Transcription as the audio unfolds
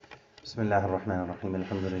بسم الله الرحمن الرحيم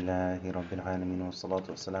الحمد لله رب العالمين والصلاة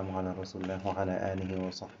والسلام على رسول الله وعلى آله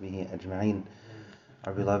وصحبه أجمعين.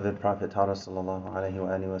 Our beloved Prophet taught us sallallahu alaihi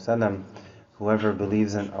wasallam, whoever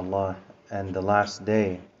believes in Allah and the last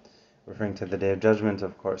day, referring to the day of judgment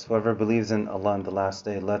of course, whoever believes in Allah and the last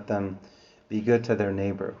day, let them be good to their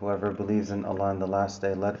neighbor. Whoever believes in Allah and the last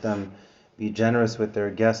day, let them be generous with their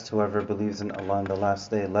guests. Whoever believes in Allah and the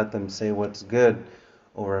last day, let them say what's good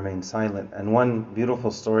or remain silent. And one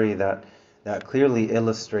beautiful story that clearly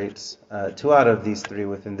illustrates two out of these three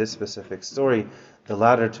within this specific story, the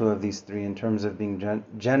latter two of these three in terms of being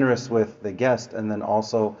generous with the guest and then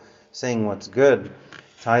also saying what's good,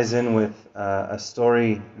 ties in with a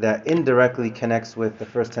story that indirectly connects with the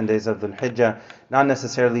first 10 days of Dhul Hijjah, not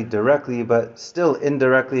necessarily directly, but still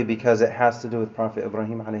indirectly because it has to do with Prophet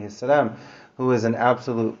Ibrahim alayhi salam, who is an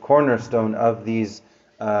absolute cornerstone of these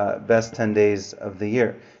best 10 days of the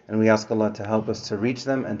year. And we ask Allah to help us to reach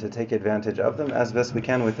them and to take advantage of them as best we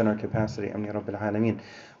can within our capacity. Ameen Rabbil Alameen.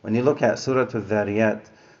 When you look at Surah Al-Dhariyat,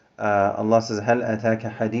 Allah says, هَلْ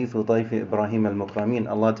أَتَاكَ حَدِيثُ ضَيْفِ إِبْرَاهِيمَ الْمُكْرَمِينَ.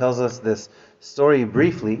 Allah tells us this story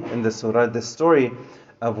briefly in the surah, the story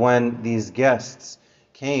of when these guests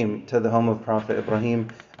came to the home of Prophet Ibrahim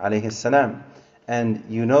alayhi salam. And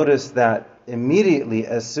you notice that immediately,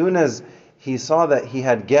 as soon as he saw that he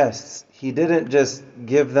had guests, he didn't just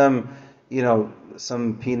give them,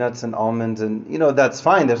 some peanuts and almonds, and that's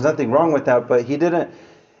fine. There's nothing wrong with that. But he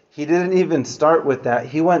didn't even start with that.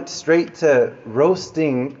 He went straight to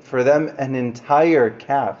roasting for them an entire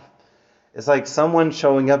calf. It's like someone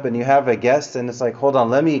showing up and you have a guest, and it's like, hold on,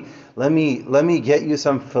 let me get you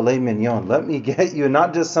some filet mignon. Let me get you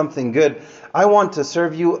not just something good. I want to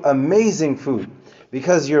serve you amazing food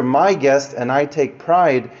because you're my guest, and I take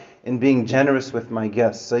pride in being generous with my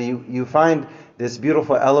guests. So you find this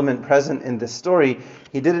beautiful element present in this story.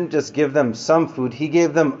 He didn't just give them some food, he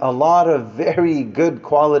gave them a lot of very good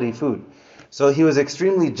quality food. So he was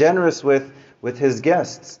extremely generous with his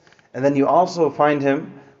guests. And then you also find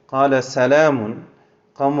him, قَالَ سَلَامٌ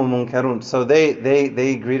قَوْمٌ مُنْكَرُونَ. So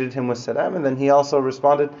they greeted him with salam, and then he also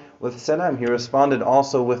responded with salam. He responded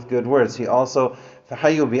also with good words. He also,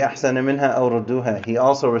 فَحَيُّ بِأَحْسَنَ مِنْهَا أَوْ رُدُّوهَا. He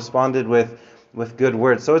also responded with good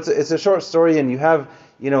words. So it's a short story, and you have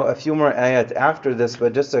a few more ayat after this,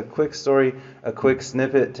 but just a quick story, a quick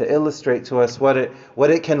snippet to illustrate to us what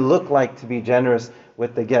it can look like to be generous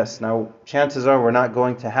with the guests. Now, chances are we're not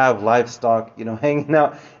going to have livestock, hanging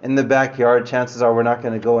out in the backyard. Chances are we're not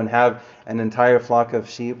going to go and have an entire flock of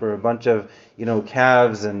sheep or a bunch of,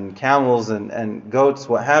 calves and camels and goats,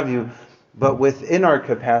 what have you. But within our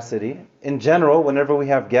capacity, in general, whenever we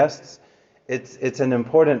have guests, it's an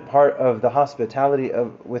important part of the hospitality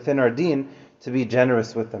within our deen to be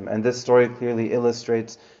generous with them. And this story clearly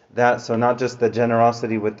illustrates that. So not just the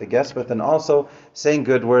generosity with the guests, but then also saying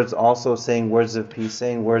good words, also saying words of peace,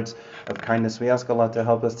 saying words of kindness. We ask Allah to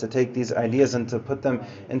help us to take these ideas and to put them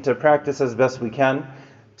into practice as best we can,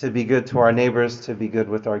 to be good to our neighbors, to be good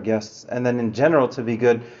with our guests, and then in general to be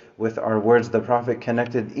good with our words. The Prophet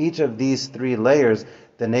connected each of these three layers,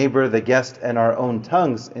 the neighbor, the guest, and our own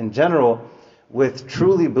tongues in general, with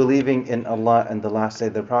truly believing in Allah and the last day.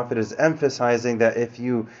 The Prophet is emphasizing that if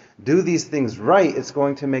you do these things right, it's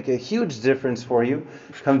going to make a huge difference for you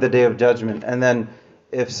come the day of judgment. And then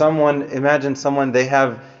imagine someone, they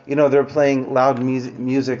have, they're playing loud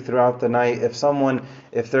music throughout the night.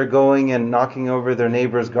 If they're going and knocking over their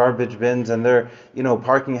neighbor's garbage bins, and they're,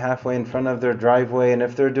 parking halfway in front of their driveway, and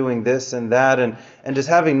if they're doing this and that, and just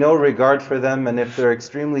having no regard for them, and if they're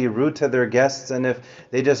extremely rude to their guests, and if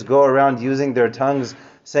they just go around using their tongues,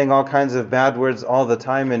 saying all kinds of bad words all the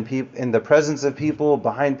time in the presence of people,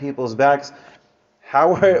 behind people's backs,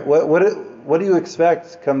 what do you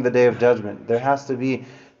expect come the day of judgment? There has to be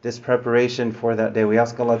this preparation for that day. We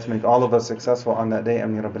ask Allah to make all of us successful on that day.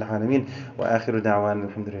 Ameen Rabbil Alameen. Wa akhiru da'wan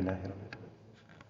alhamdulillahi rabbil